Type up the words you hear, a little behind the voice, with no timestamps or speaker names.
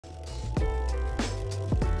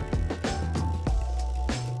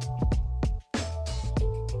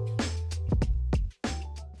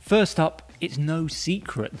First up, it's no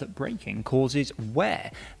secret that braking causes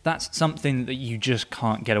wear. That's something that you just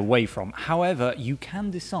can't get away from. However, you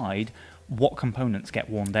can decide what components get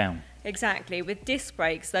worn down. Exactly. With disc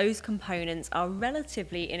brakes, those components are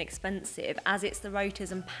relatively inexpensive as it's the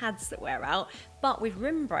rotors and pads that wear out. But with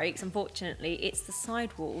rim brakes, unfortunately, it's the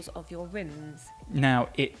sidewalls of your rims. Now,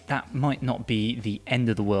 that might not be the end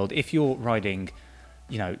of the world. If you're riding,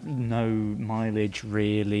 no mileage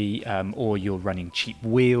really, or you're running cheap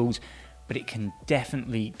wheels, but it can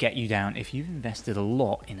definitely get you down if you've invested a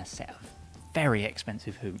lot in a set of very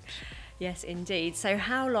expensive hoops. Yes, indeed. So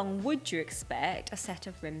how long would you expect a set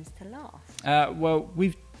of rims to last? Well,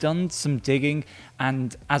 we've done some digging,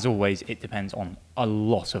 and as always, it depends on a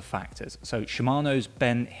lot of factors. So Shimano's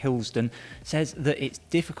Ben Hilsden says that it's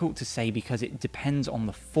difficult to say because it depends on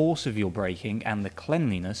the force of your braking and the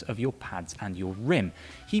cleanliness of your pads and your rim.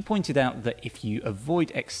 He pointed out that if you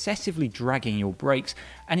avoid excessively dragging your brakes,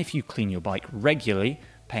 and if you clean your bike regularly,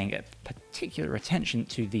 paying particular attention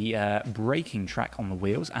to the braking track on the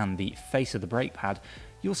wheels and the face of the brake pad,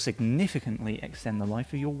 you'll significantly extend the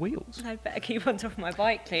life of your wheels. I'd better keep on top of my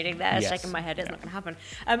bike cleaning there, Yes. shaking my head, it's not going to happen.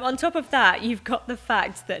 On top of that, you've got the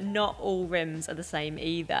fact that not all rims are the same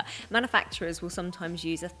either. Manufacturers will sometimes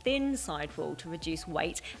use a thin sidewall to reduce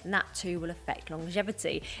weight, and that too will affect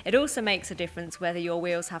longevity. It also makes a difference whether your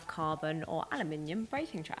wheels have carbon or aluminium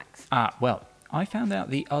braking tracks. Well, I found out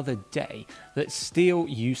the other day that steel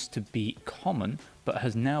used to be common, but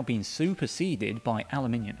has now been superseded by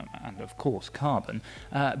aluminium and, of course, carbon,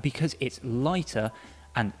 because it's lighter,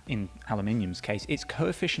 and in aluminium's case, its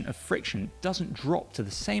coefficient of friction doesn't drop to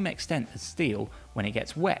the same extent as steel when it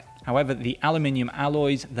gets wet. However, the aluminium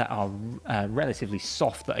alloys that are relatively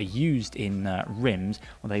soft that are used in rims,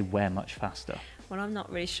 well, they wear much faster. Well, I'm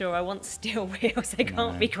not really sure. I want steel wheels. They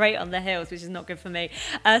can't be great on the hills, which is not good for me.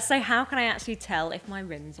 So how can I actually tell if my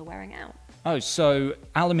rims are wearing out? So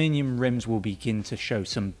aluminium rims will begin to show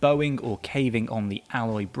some bowing or caving on the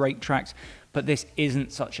alloy brake tracks, but this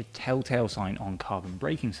isn't such a telltale sign on carbon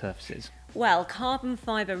braking surfaces. Well, carbon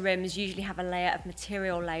fibre rims usually have a layer of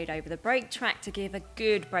material laid over the brake track to give a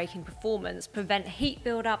good braking performance, prevent heat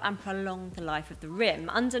build-up and prolong the life of the rim.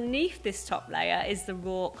 Underneath this top layer is the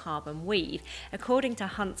raw carbon weave. According to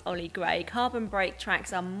Hunt Ollie Gray, carbon brake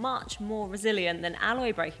tracks are much more resilient than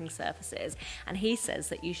alloy braking surfaces, and he says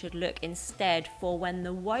that you should look instead for when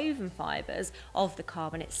the woven fibres of the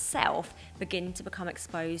carbon itself begin to become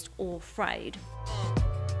exposed or frayed.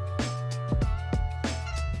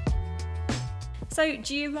 So,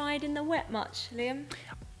 do you ride in the wet much, Liam?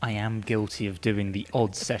 I am guilty of doing the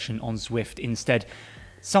odd session on Zwift instead.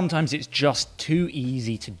 Sometimes it's just too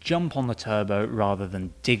easy to jump on the turbo rather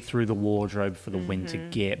than dig through the wardrobe for the winter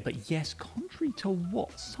gear. But yes, contrary to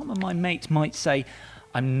what some of my mates might say,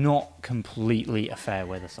 I'm not completely a fair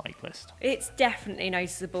weather cyclist. It's definitely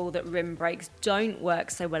noticeable that rim brakes don't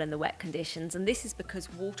work so well in the wet conditions, and this is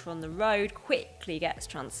because water on the road quickly gets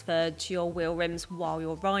transferred to your wheel rims while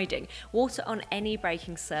you're riding. Water on any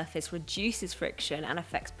braking surface reduces friction and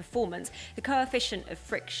affects performance. The coefficient of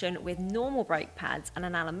friction with normal brake pads and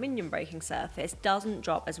an aluminium braking surface doesn't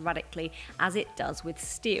drop as radically as it does with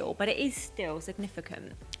steel, but it is still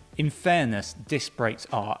significant. In fairness, disc brakes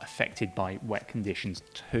are affected by wet conditions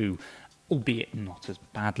too, albeit not as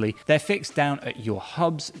badly. They're fixed down at your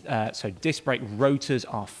hubs, so disc brake rotors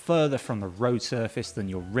are further from the road surface than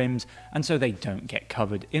your rims, and so they don't get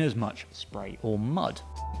covered in as much spray or mud.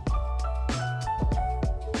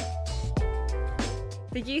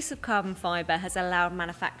 The use of carbon fibre has allowed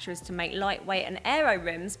manufacturers to make lightweight and aero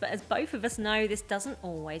rims, but as both of us know, this doesn't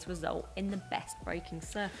always result in the best braking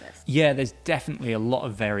surface. Yeah, there's definitely a lot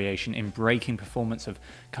of variation in braking performance of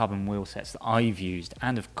carbon wheel sets that I've used,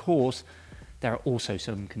 and of course, there are also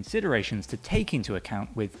some considerations to take into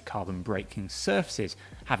account with carbon braking surfaces,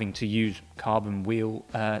 having to use carbon wheel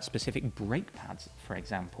specific brake pads, for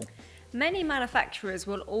example. Many manufacturers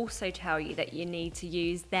will also tell you that you need to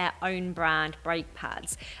use their own brand brake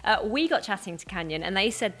pads. We got chatting to Canyon and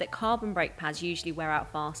they said that carbon brake pads usually wear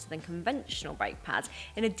out faster than conventional brake pads.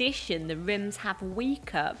 In addition, the rims have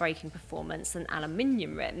weaker braking performance than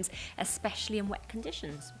aluminium rims, especially in wet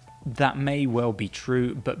conditions. That may well be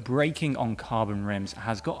true, but braking on carbon rims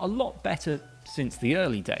has got a lot better since the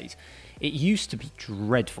early days. It used to be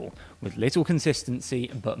dreadful. with little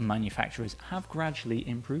consistency, but manufacturers have gradually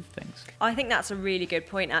improved things. I think that's a really good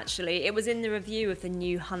point, actually. It was in the review of the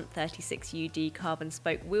new Hunt 36UD carbon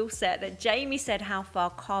spoke wheel set that Jamie said how far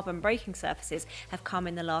carbon braking surfaces have come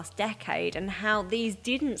in the last decade and how these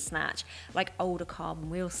didn't snatch like older carbon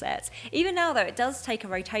wheel sets. Even now, though, it does take a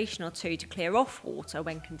rotation or two to clear off water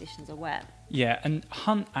when conditions are wet. Yeah, and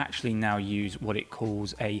Hunt actually now use what it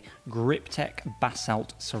calls a GripTech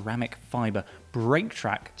basalt ceramic fibre brake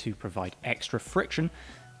track to provide extra friction.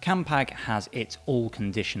 Campag has its all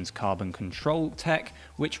conditions carbon control tech,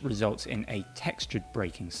 which results in a textured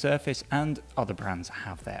braking surface, and other brands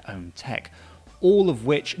have their own tech, all of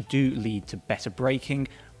which do lead to better braking,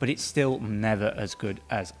 but it's still never as good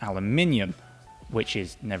as aluminium, which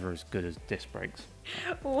is never as good as disc brakes.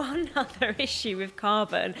 One other issue with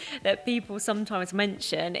carbon that people sometimes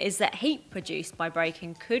mention is that heat produced by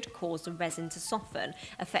braking could cause the resin to soften,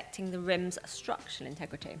 affecting the rim's structural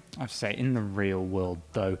integrity. I have to say, in the real world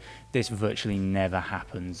though, this virtually never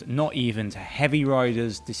happens, not even to heavy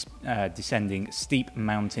riders descending steep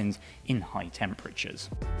mountains in high temperatures.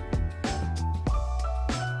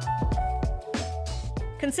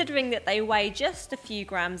 Considering that they weigh just a few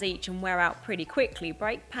grams each and wear out pretty quickly,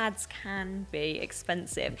 brake pads can be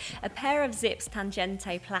expensive. A pair of Zips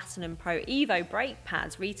Tangente Platinum Pro Evo brake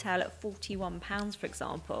pads retail at £41, for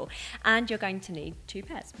example, and you're going to need 2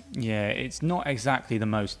 pairs. Yeah, it's not exactly the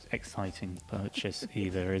most exciting purchase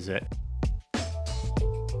either, is it?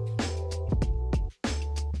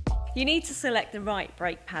 You need to select the right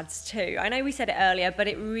brake pads too. I know we said it earlier, but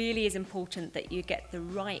it really is important that you get the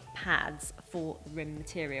right pads for the rim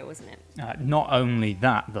material, isn't it? Not only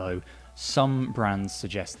that though, some brands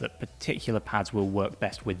suggest that particular pads will work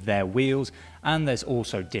best with their wheels, and there's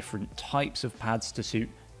also different types of pads to suit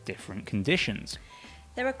different conditions.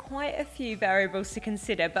 There are quite a few variables to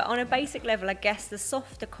consider, but on a basic level, I guess the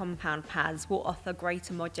softer compound pads will offer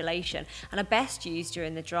greater modulation and are best used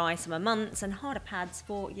during the dry summer months, and harder pads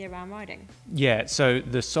for year-round riding. Yeah, so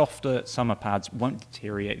the softer summer pads won't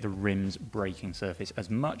deteriorate the rim's braking surface as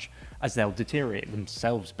much as they'll deteriorate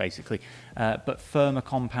themselves, basically. But firmer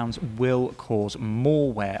compounds will cause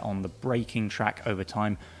more wear on the braking track over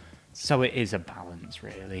time, so it is a balance,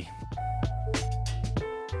 really.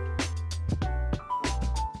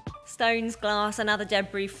 Stones, glass and other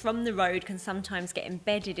debris from the road can sometimes get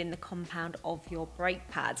embedded in the compound of your brake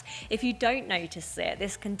pads. If you don't notice it,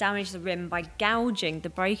 this can damage the rim by gouging the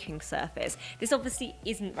braking surface. This obviously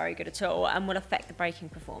isn't very good at all and will affect the braking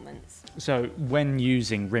performance. So when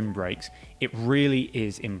using rim brakes, it really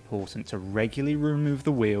is important to regularly remove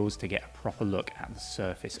the wheels to get a proper look at the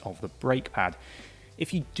surface of the brake pad.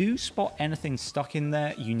 If you do spot anything stuck in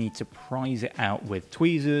there, you need to prise it out with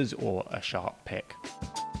tweezers or a sharp pick.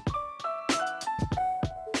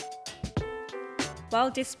 While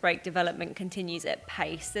disc brake development continues at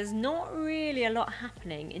pace, there's not really a lot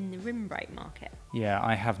happening in the rim brake market. Yeah,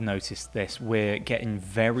 I have noticed this. We're getting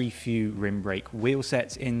very few rim brake wheel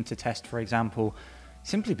sets in to test, for example,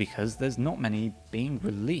 simply because there's not many being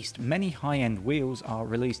released. Many high-end wheels are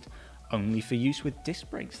released only for use with disc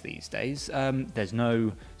brakes these days. There's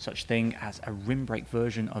no such thing as a rim brake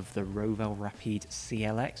version of the Roval Rapide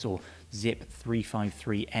CLX or Zip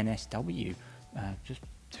 353 NSW. Just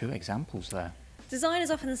 2 examples there.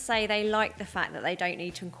 Designers often say they like the fact that they don't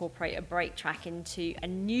need to incorporate a brake track into a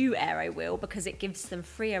new aero wheel because it gives them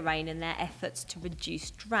freer rein in their efforts to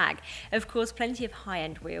reduce drag. Of course, plenty of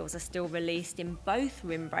high-end wheels are still released in both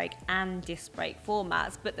rim brake and disc brake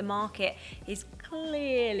formats, but the market is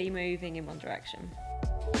clearly moving in one direction.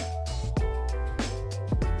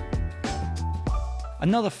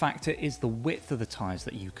 Another factor is the width of the tyres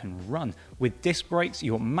that you can run. With disc brakes,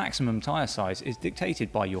 your maximum tyre size is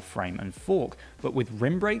dictated by your frame and fork, but with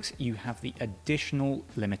rim brakes, you have the additional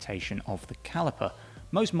limitation of the caliper.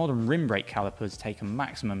 Most modern rim brake calipers take a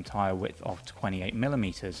maximum tyre width of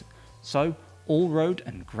 28mm, so all road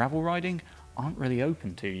and gravel riding aren't really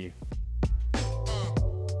open to you.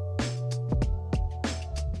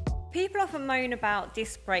 People often moan about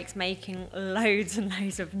disc brakes making loads and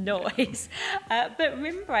loads of noise, but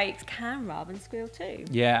rim brakes can rub and squeal too.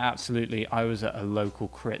 Yeah, absolutely. I was at a local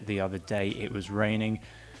crit the other day. It was raining.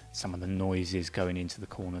 Some of the noises going into the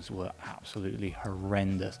corners were absolutely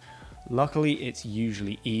horrendous. Luckily, it's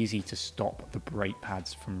usually easy to stop the brake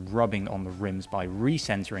pads from rubbing on the rims by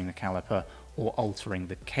recentering the caliper or altering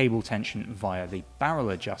the cable tension via the barrel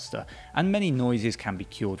adjuster, and many noises can be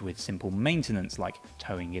cured with simple maintenance like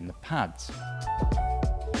towing in the pads.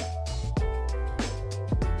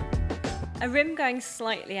 A rim going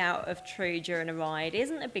slightly out of true during a ride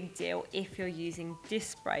isn't a big deal if you're using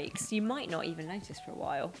disc brakes. You might not even notice for a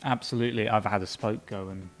while. Absolutely. I've had a spoke go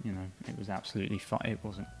and, it was absolutely fine. It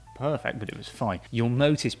wasn't perfect, but it was fine. You'll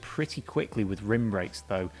notice pretty quickly with rim brakes,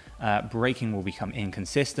 though, braking will become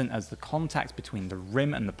inconsistent as the contact between the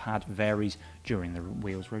rim and the pad varies during the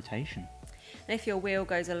wheel's rotation. And if your wheel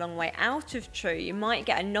goes a long way out of true, you might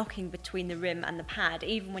get a knocking between the rim and the pad,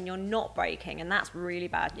 even when you're not braking, and that's really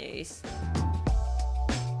bad news.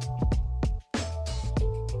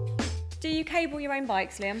 Do you cable your own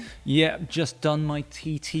bikes, Liam? Yeah, just done my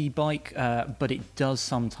TT bike, but it does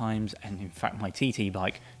sometimes, and in fact my TT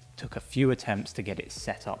bike took a few attempts to get it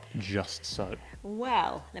set up just so.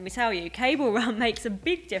 Well, let me tell you, cable run makes a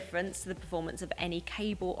big difference to the performance of any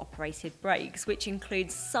cable-operated brakes, which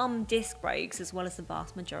includes some disc brakes as well as the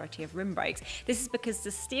vast majority of rim brakes. This is because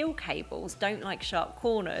the steel cables don't like sharp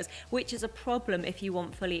corners, which is a problem if you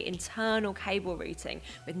want fully internal cable routing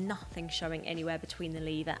with nothing showing anywhere between the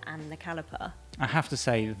lever and the caliper. I have to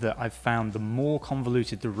say that I've found the more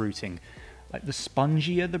convoluted the routing, like the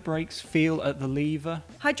spongier the brakes feel at the lever.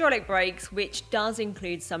 Hydraulic brakes, which does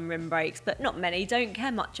include some rim brakes, but not many, don't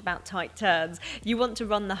care much about tight turns. You want to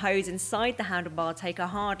run the hose inside the handlebar, take a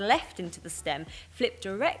hard left into the stem, flip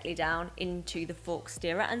directly down into the fork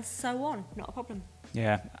steerer, and so on. Not a problem.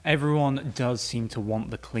 Yeah, everyone does seem to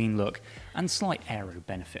want the clean look and slight aero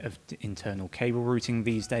benefit of internal cable routing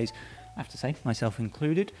these days. I have to say, myself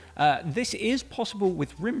included. This is possible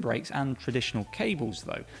with rim brakes and traditional cables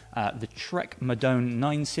though. The Trek Madone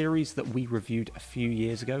 9 series that we reviewed a few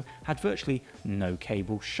years ago had virtually no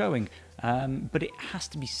cable showing, but it has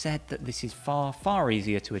to be said that this is far, far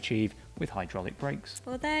easier to achieve with hydraulic brakes.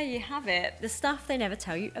 Well, there you have it. The stuff they never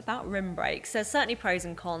tell you about rim brakes. There's certainly pros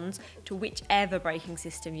and cons to whichever braking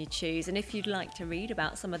system you choose. And if you'd like to read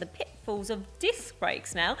about some of the pitfalls of disc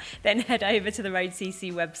brakes now, then head over to the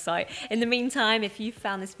road.cc website. In the meantime, if you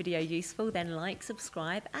found this video useful, then like,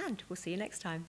 subscribe, and we'll see you next time.